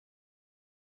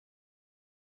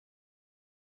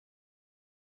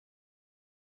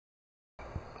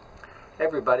Hey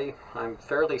everybody, I'm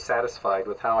fairly satisfied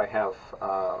with how I have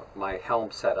my helm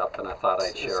set up, and I thought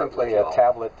I'd share it with you all. Simply a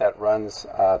tablet that runs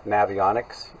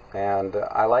Navionics, and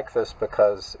I like this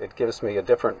because it gives me a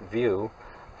different view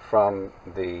from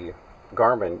the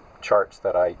Garmin charts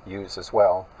that I use as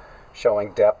well,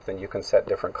 showing depth, and you can set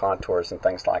different contours and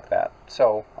things like that.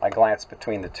 So I glanced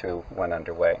between the two when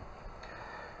underway.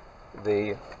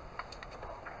 The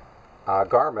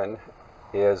Garmin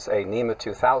is a NEMA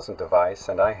 2000 device,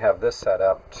 and I have this set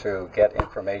up to get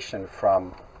information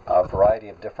from a variety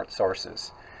of different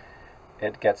sources.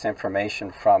 It gets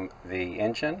information from the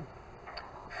engine,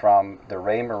 from the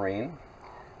Raymarine,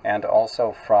 and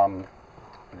also from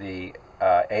the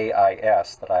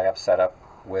AIS that I have set up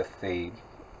with the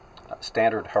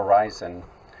Standard Horizon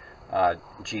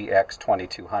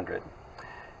GX2200.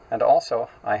 And also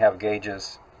I have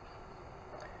gauges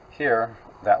here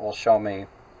that will show me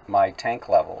my tank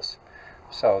levels.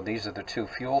 So these are the two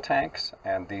fuel tanks,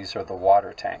 and these are the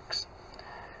water tanks.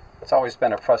 It's always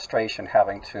been a frustration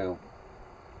having to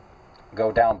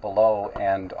go down below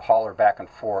and holler back and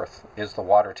forth, is the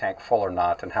water tank full or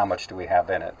not, and how much do we have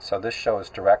in it. So this shows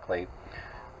directly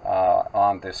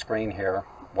on the screen here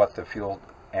what the fuel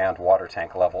and water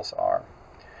tank levels are.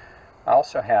 I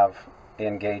also have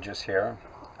in gauges here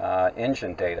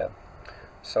engine data,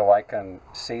 so I can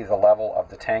see the level of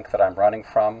the tank that I'm running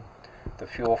from, the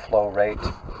fuel flow rate,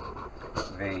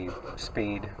 the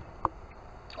speed,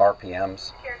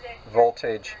 RPMs,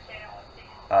 voltage,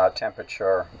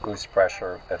 temperature, boost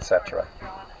pressure, etc.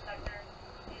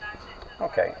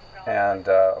 Okay, and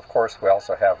of course we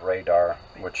also have radar,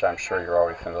 which I'm sure you're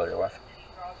already familiar with.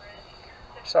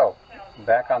 So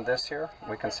back on this here,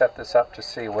 we can set this up to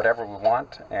see whatever we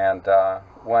want, and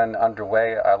when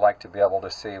underway I like to be able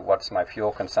to see what's my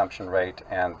fuel consumption rate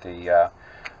and the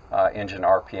engine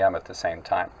RPM at the same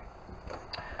time.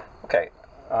 Okay,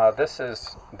 this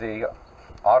is the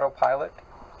autopilot,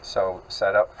 so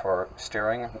set up for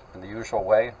steering in the usual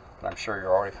way that I'm sure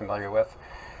you're already familiar with,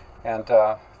 and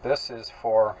this is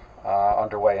for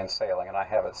underway and sailing, and I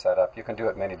have it set up. You can do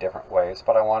it many different ways,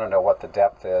 but I want to know what the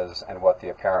depth is and what the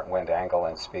apparent wind angle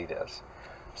and speed is.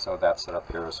 So that's set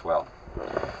up here as well.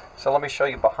 So let me show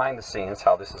you behind the scenes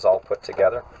how this is all put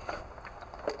together.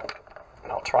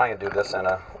 And I'll try and do this in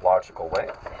a logical way.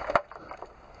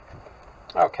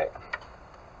 Okay.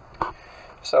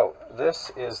 So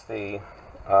this is the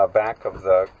back of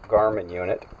the Garmin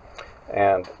unit,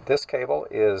 and this cable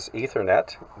is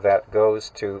Ethernet that goes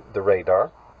to the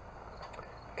radar.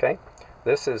 Okay,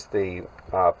 this is the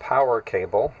power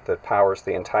cable that powers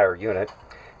the entire unit,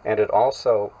 and it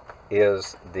also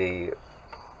is the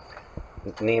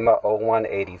NEMA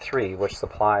 0183, which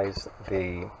supplies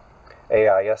the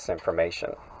AIS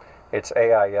information. It's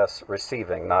AIS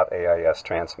receiving, not AIS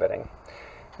transmitting.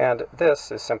 And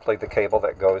this is simply the cable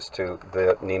that goes to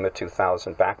the NEMA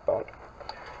 2000 backbone.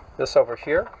 This over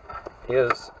here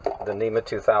is the NEMA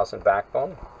 2000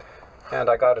 backbone. And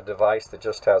I got a device that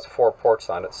just has 4 ports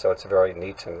on it, so it's very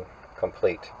neat and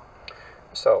complete.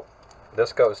 So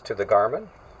this goes to the Garmin,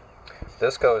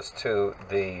 this goes to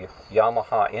the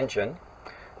Yamaha engine,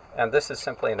 and this is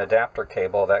simply an adapter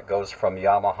cable that goes from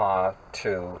Yamaha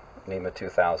to NEMA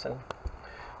 2000.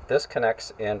 This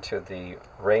connects into the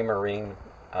Raymarine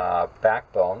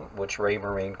backbone, which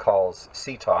Raymarine calls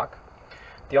C-Talk.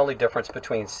 The only difference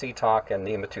between C-Talk and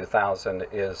NEMA 2000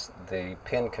 is the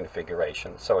pin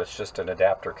configuration. So it's just an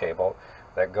adapter cable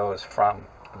that goes from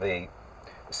the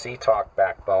C-Talk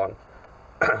backbone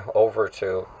over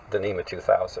to the NEMA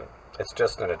 2000. It's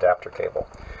just an adapter cable.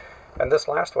 And this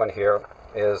last one here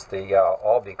is the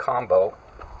Albi combo.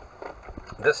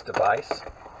 This device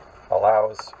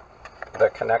allows the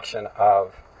connection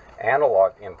of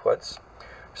analog inputs.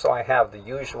 So I have the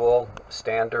usual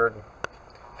standard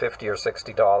 $50 or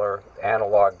 $60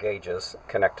 analog gauges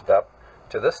connected up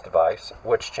to this device,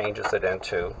 which changes it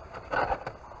into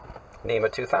NEMA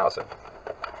 2000,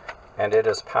 and it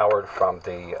is powered from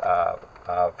the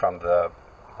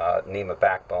NEMA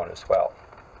backbone as well.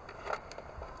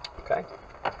 Okay,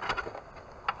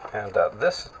 and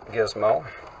this gizmo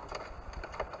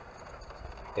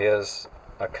is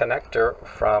a connector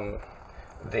from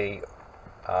the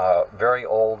very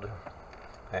old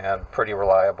and pretty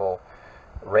reliable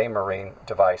Raymarine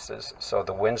devices. So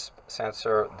the wind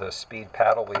sensor, the speed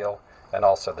paddle wheel, and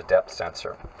also the depth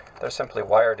sensor. They're simply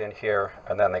wired in here,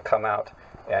 and then they come out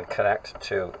and connect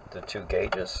to the 2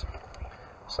 gauges.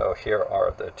 So here are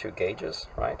the 2 gauges,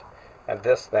 right? And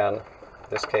this then,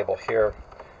 this cable here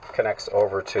connects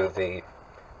over to the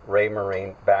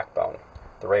Raymarine backbone.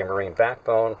 The Raymarine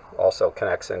backbone also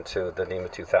connects into the NEMA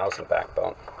 2000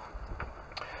 backbone.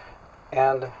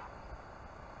 And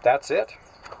that's it.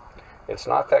 It's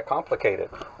not that complicated.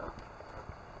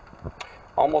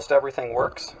 Almost everything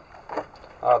works.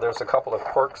 There's a couple of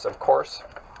quirks, of course,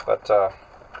 but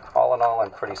all in all,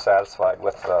 I'm pretty satisfied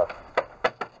with the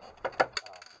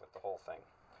whole thing.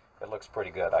 It looks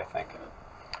pretty good, I think.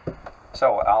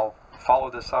 So I'll follow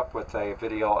this up with a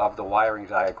video of the wiring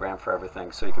diagram for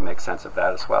everything so you can make sense of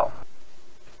that as well.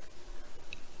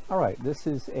 Alright, this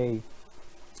is a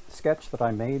sketch that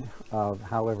I made of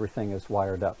how everything is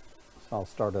wired up. So I'll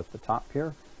start at the top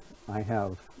here. I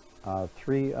have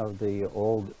 3 of the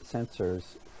old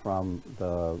sensors from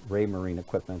the Raymarine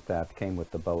equipment that came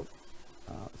with the boat.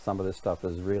 Some of this stuff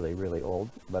is really, really old,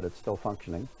 but it's still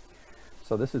functioning.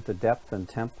 So this is the depth and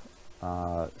temp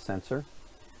sensor.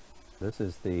 This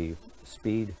is the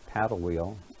speed paddle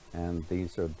wheel, and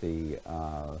these are the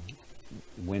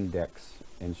Windex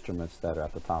instruments that are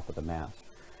at the top of the mast.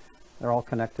 They're all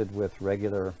connected with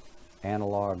regular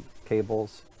analog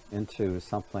cables into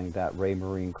something that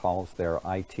Raymarine calls their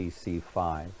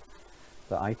ITC5.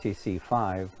 The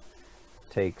ITC5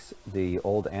 takes the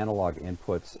old analog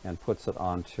inputs and puts it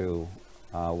onto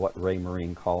what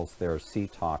Raymarine calls their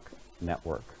CTOC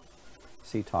network.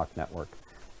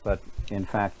 But in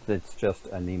fact, it's just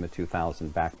a NEMA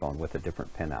 2000 backbone with a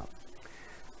different pinout.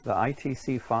 The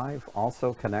ITC5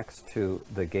 also connects to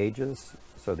the gauges.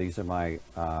 So these are my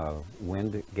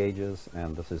wind gauges,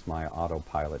 and this is my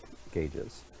autopilot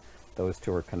gauges. Those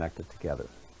two are connected together.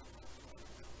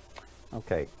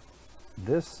 Okay,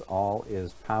 this all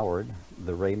is powered.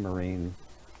 The Raymarine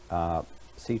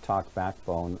CTOC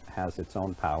backbone has its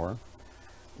own power,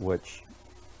 which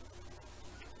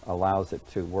allows it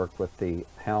to work with the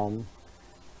helm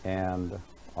and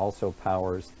also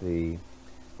powers the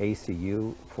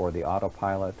ACU for the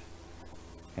autopilot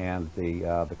and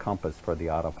the compass for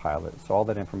the autopilot. So all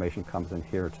that information comes in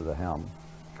here to the helm.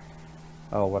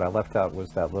 Oh, what I left out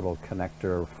was that little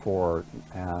connector for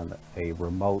and a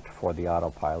remote for the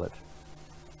autopilot.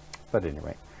 But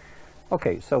anyway,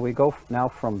 okay, so we go now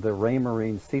from the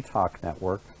Raymarine CTOC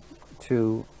network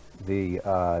to the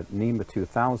NEMA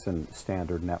 2000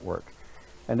 standard network.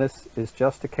 And this is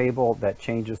just a cable that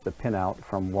changes the pinout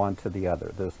from one to the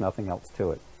other. There's nothing else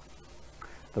to it.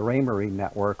 The Raymarine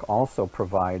network also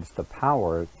provides the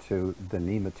power to the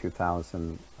NEMA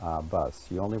 2000 bus.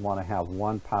 You only want to have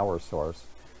one power source,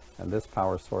 and this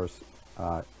power source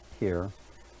here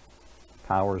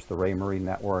powers the Raymarine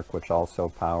network, which also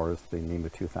powers the NEMA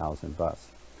 2000 bus.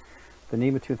 The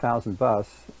NEMA 2000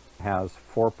 bus has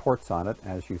 4 ports on it,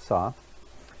 as you saw,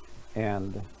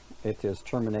 and it is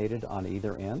terminated on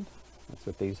either end. That's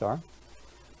what these are.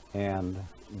 And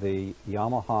the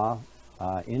Yamaha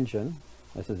engine,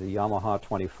 this is a Yamaha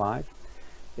 25.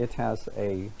 It has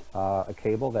a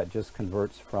cable that just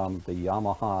converts from the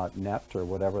Yamaha net, or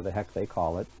whatever the heck they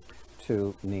call it,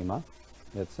 to NEMA.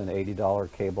 It's an $80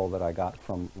 cable that I got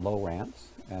from Lowrance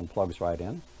and plugs right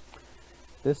in.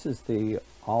 This is the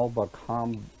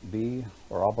Albacombi,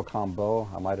 or Albacombo,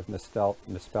 I might have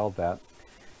misspelled that,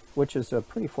 which is a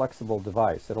pretty flexible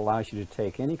device. It allows you to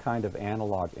take any kind of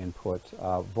analog input,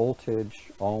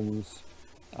 voltage, ohms,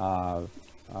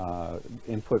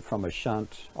 input from a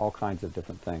shunt, all kinds of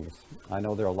different things. I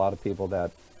know there are a lot of people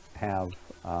that have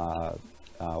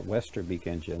Westerbeek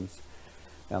engines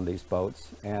on these boats,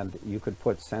 and you could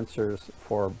put sensors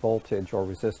for voltage or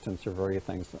resistance or various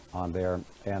things on there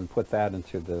and put that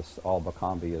into this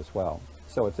Albacombi as well.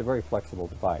 So it's a very flexible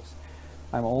device.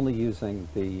 I'm only using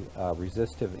the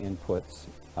resistive inputs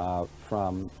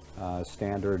from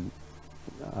standard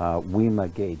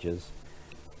WEMA gauges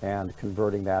and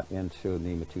converting that into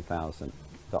NEMA 2000.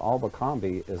 The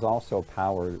Albacombi is also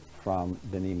powered from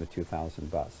the NEMA 2000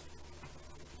 bus.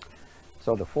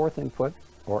 So the 4th input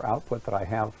or output that I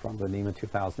have from the NEMA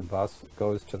 2000 bus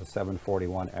goes to the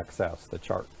 741XS, the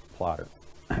chart plotter.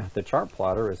 The chart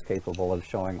plotter is capable of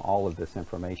showing all of this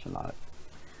information on it.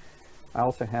 I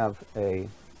also have a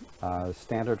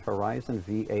Standard Horizon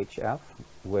VHF,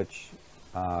 which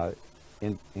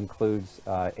includes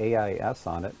AIS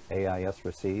on it, AIS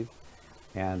receive,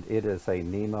 and it is a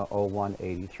NEMA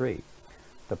 0183.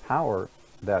 The power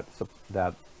that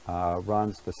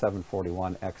runs the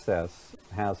 741XS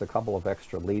has a couple of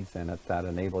extra leads in it that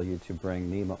enable you to bring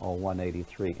NEMA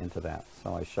 0183 into that.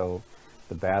 So I show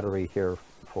the battery here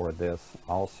for this,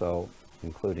 also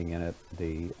including in it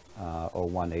the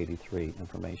 0183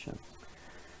 information.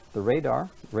 The radar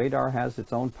has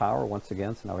its own power once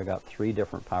again, so now we got 3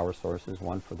 different power sources,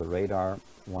 one for the radar,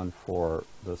 one for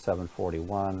the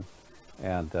 741,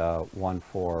 and one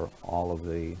for all of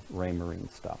the Raymarine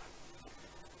stuff.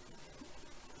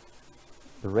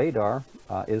 The radar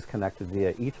is connected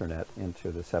via Ethernet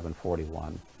into the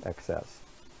 741XS.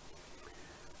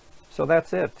 So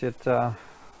that's it. It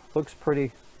looks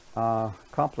pretty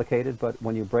complicated, but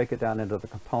when you break it down into the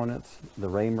components, the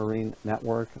Raymarine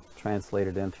network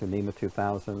translated into NEMA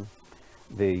 2000,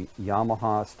 the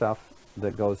Yamaha stuff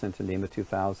that goes into NEMA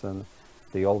 2000,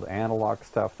 the old analog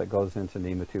stuff that goes into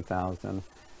NEMA 2000,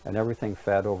 and everything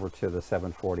fed over to the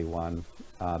 741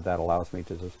 that allows me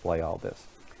to display all this.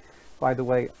 By the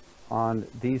way, on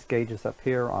these gauges up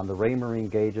here, on the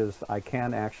Raymarine gauges, I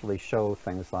can actually show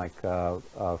things like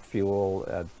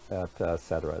fuel,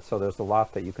 etc. So there's a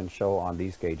lot that you can show on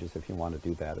these gauges if you want to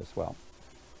do that as well.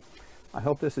 I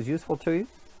hope this is useful to you.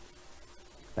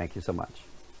 Thank you so much.